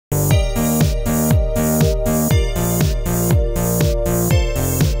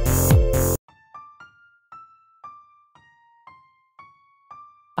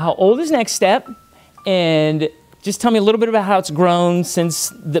how old is Nextep? And just tell me a little bit about how it's grown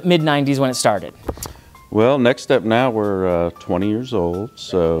since the mid-90s when it started. Well, Nextep now, we're 20 years old,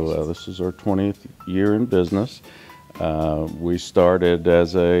 so this is our 20th year in business. We started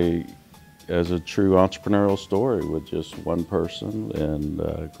as a true entrepreneurial story with just one person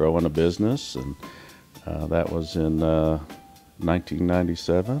and growing a business, and that was in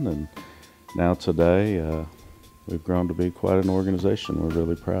 1997, and now today we've grown to be quite an organization. We're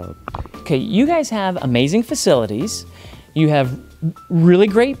really proud. Okay, you guys have amazing facilities. You have really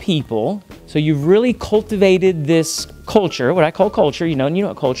great people. So you've really cultivated this culture, what I call culture, you know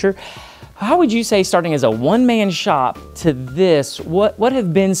what culture. How would you say, starting as a one-man shop to this, what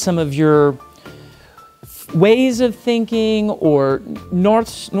have been some of your ways of thinking or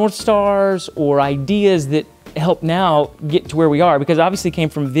North Stars or ideas that help now get to where we are? Because obviously it came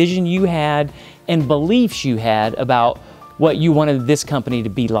from vision you had and beliefs you had about what you wanted this company to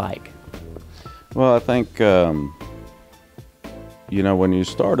be like. Well, I think, you know, when you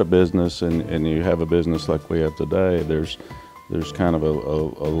start a business and you have a business like we have today, there's kind of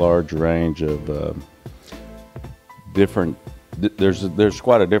a large range of different, there's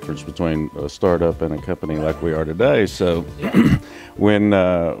quite a difference between a startup and a company like we are today. So when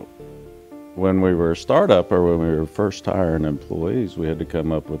we were a startup, or when we were first hiring employees, we had to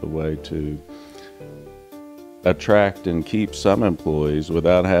come up with a way to attract and keep some employees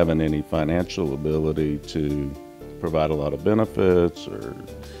without having any financial ability to provide a lot of benefits or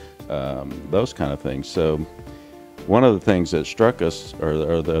those kind of things. So one of the things that struck us,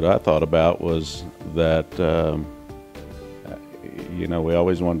 or that I thought about, was that you know, we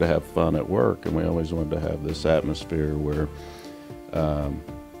always wanted to have fun at work, and we always wanted to have this atmosphere where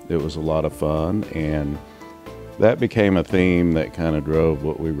it was a lot of fun, and that became a theme that kind of drove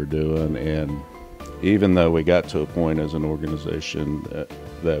what we were doing. And even though we got to a point as an organization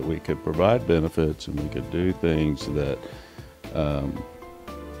that we could provide benefits and we could do things that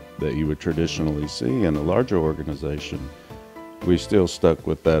that you would traditionally see in a larger organization, we still stuck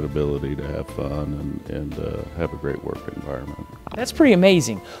with that ability to have fun and have a great work environment. That's pretty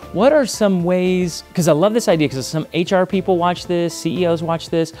amazing. What are some ways, because I love this idea, because some HR people watch this, CEOs watch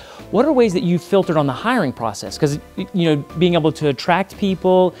this, what are ways that you filtered on the hiring process? Because, you know, being able to attract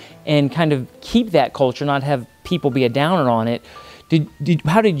people and kind of keep that culture, not have people be a downer on it.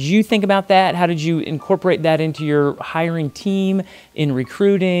 How did you think about that? How did you incorporate that into your hiring team, in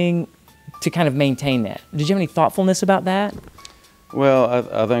recruiting, to kind of maintain that? Did you have any thoughtfulness about that? Well,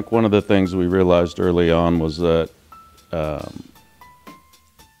 I think one of the things we realized early on was that a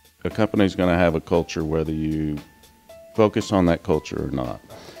company's going to have a culture whether you focus on that culture or not.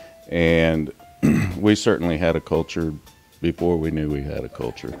 And we certainly had a culture before we knew we had a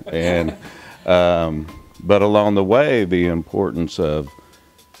culture. And but along the way, the importance of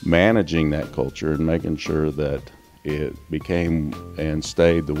managing that culture and making sure that it became and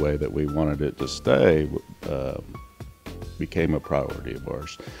stayed the way that we wanted it to stay became a priority of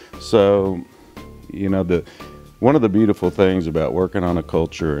ours. So, you know, one of the beautiful things about working on a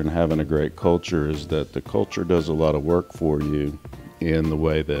culture and having a great culture is that the culture does a lot of work for you in the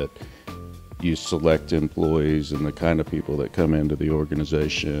way that you select employees and the kind of people that come into the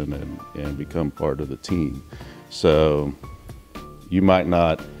organization and become part of the team. So you might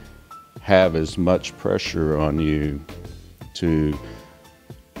not have as much pressure on you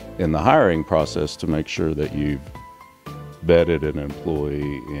in the hiring process to make sure that you've vetted an employee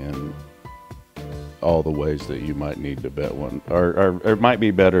in all the ways that you might need to vet one. Or it might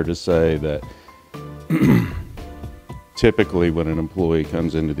be better to say that typically when an employee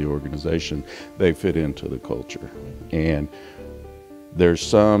comes into the organization, they fit into the culture. And there's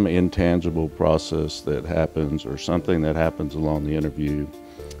some intangible process that happens, or something that happens along the interview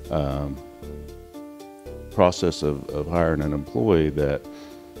process of hiring an employee, that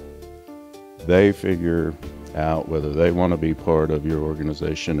they figure out whether they want to be part of your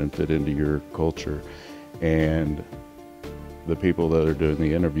organization and fit into your culture. And the people that are doing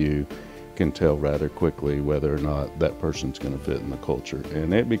the interview can tell rather quickly whether or not that person's going to fit in the culture.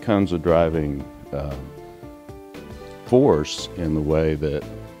 And it becomes a driving force in the way that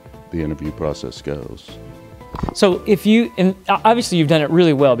the interview process goes. So and obviously you've done it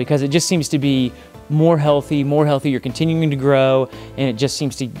really well, because it just seems to be more healthy, you're continuing to grow, and it just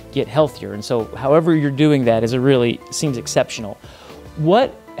seems to get healthier. And so however you're doing that seems exceptional.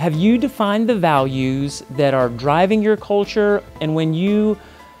 What have you defined the values that are driving your culture? And when you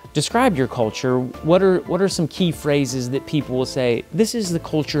describe your culture, what are some key phrases that people will say, this is the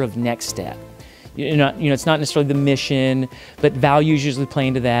culture of Nextep? It's not necessarily the mission, but values usually play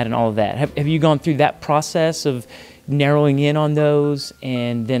into that and all of that. Have you gone through that process of narrowing in on those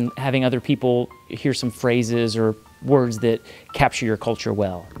and then having other people hear some phrases or words that capture your culture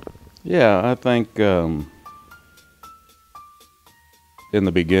well? Yeah, I think in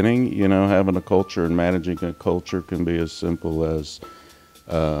the beginning, you know, having a culture and managing a culture can be as simple as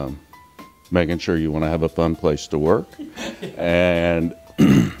making sure you want to have a fun place to work. And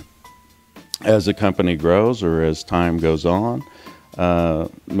as a company grows or as time goes on,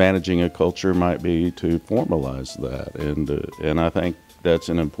 managing a culture might be to formalize that. And I think that's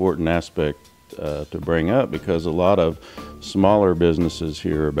an important aspect to bring up, because a lot of smaller businesses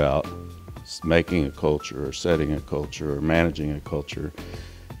hear about making a culture or setting a culture or managing a culture,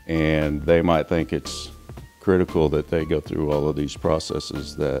 and they might think it's critical that they go through all of these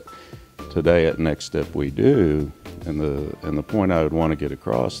processes that today at Nextep we do. And the point I would want to get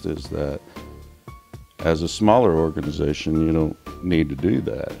across is that as a smaller organization, you don't need to do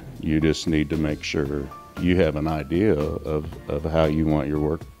that. You just need to make sure you have an idea of how you want your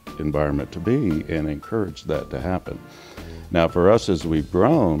work environment to be and encourage that to happen. Now for us, as we've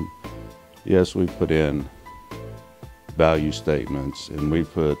grown, yes, we've put in value statements, and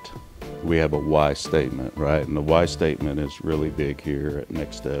we have a why statement, right? And the why statement is really big here at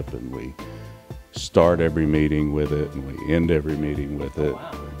Nextep, and we start every meeting with it and we end every meeting with it.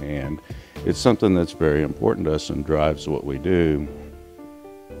 Wow. And it's something that's very important to us and drives what we do.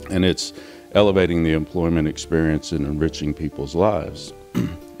 And it's elevating the employment experience and enriching people's lives.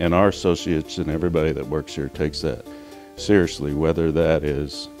 And our associates and everybody that works here takes that seriously, whether that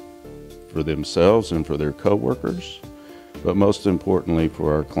is for themselves and for their coworkers, but most importantly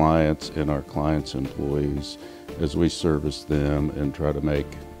for our clients and our clients' employees as we service them and try to make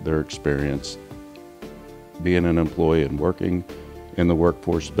their experience being an employee and working in the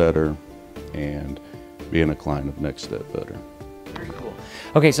workforce better, and being a client of Nextep better. Very cool.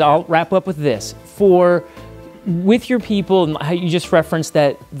 Okay, so I'll wrap up with this. With your people, and how you just referenced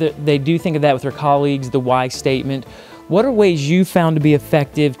that they do think of that with their colleagues, the why statement. What are ways you found to be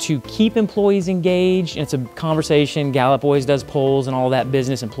effective to keep employees engaged? And it's a conversation. Gallup always does polls and all that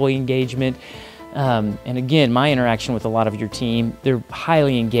business, employee engagement. And again, my interaction with a lot of your team, they're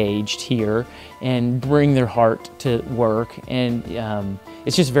highly engaged here and bring their heart to work. And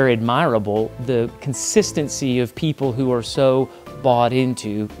it's just very admirable, the consistency of people who are so bought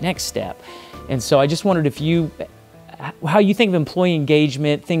into Nextep. And so I just wondered how you think of employee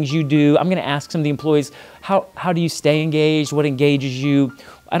engagement, things you do. I'm going to ask some of the employees, how do you stay engaged? What engages you?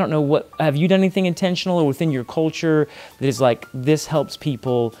 I don't know, have you done anything intentional or within your culture that is like, this helps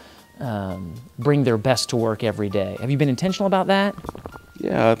people bring their best to work every day? Have you been intentional about that?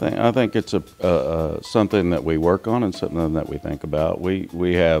 Yeah, I think it's something that we work on and something that we think about.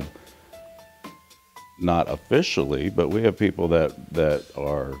 We have, not officially, but we have people that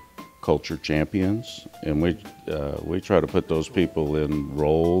are culture champions, and we try to put those people in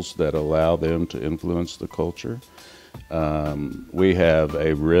roles that allow them to influence the culture. We have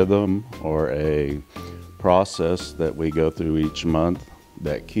a rhythm or a process that we go through each month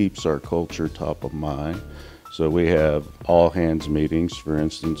that keeps our culture top of mind. So we have all hands meetings, for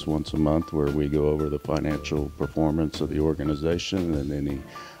instance, once a month, where we go over the financial performance of the organization and any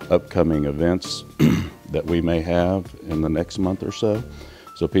upcoming events that we may have in the next month or so.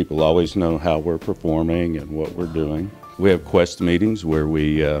 So people always know how we're performing and what we're doing. We have Quest meetings where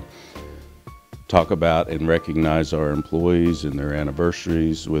we talk about and recognize our employees and their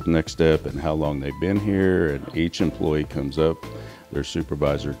anniversaries with Nextep and how long they've been here, and each employee comes up, their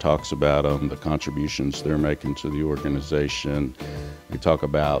supervisor talks about them, the contributions they're making to the organization. We talk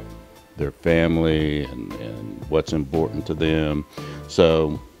about their family and what's important to them.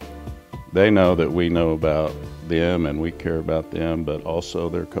 So they know that we know about them and we care about them, but also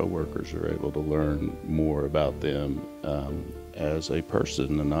their coworkers are able to learn more about them as a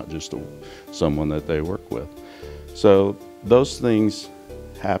person and not just someone that they work with. So those things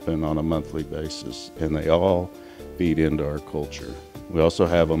happen on a monthly basis, and they all feed into our culture. We also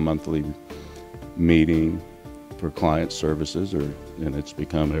have a monthly meeting for client services, and it's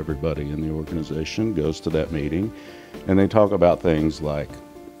become everybody in the organization goes to that meeting, and they talk about things like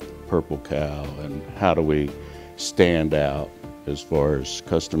Purple Cow and how do we stand out as far as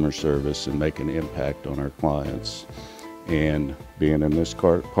customer service and make an impact on our clients. And being in this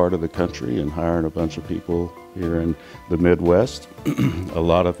part of the country and hiring a bunch of people here in the Midwest, a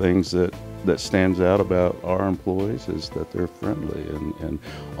lot of things that stands out about our employees is that they're friendly, and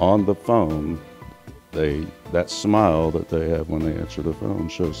on the phone, that smile that they have when they answer the phone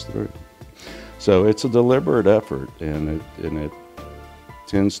shows through. So it's a deliberate effort, and it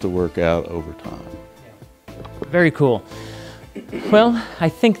tends to work out over time. Very cool. Well, I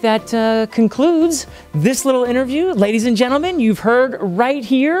think that concludes this little interview. Ladies and gentlemen, you've heard right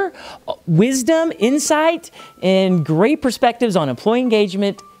here wisdom, insight, and great perspectives on employee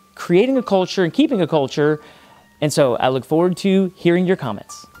engagement, creating a culture and keeping a culture. And so I look forward to hearing your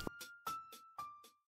comments.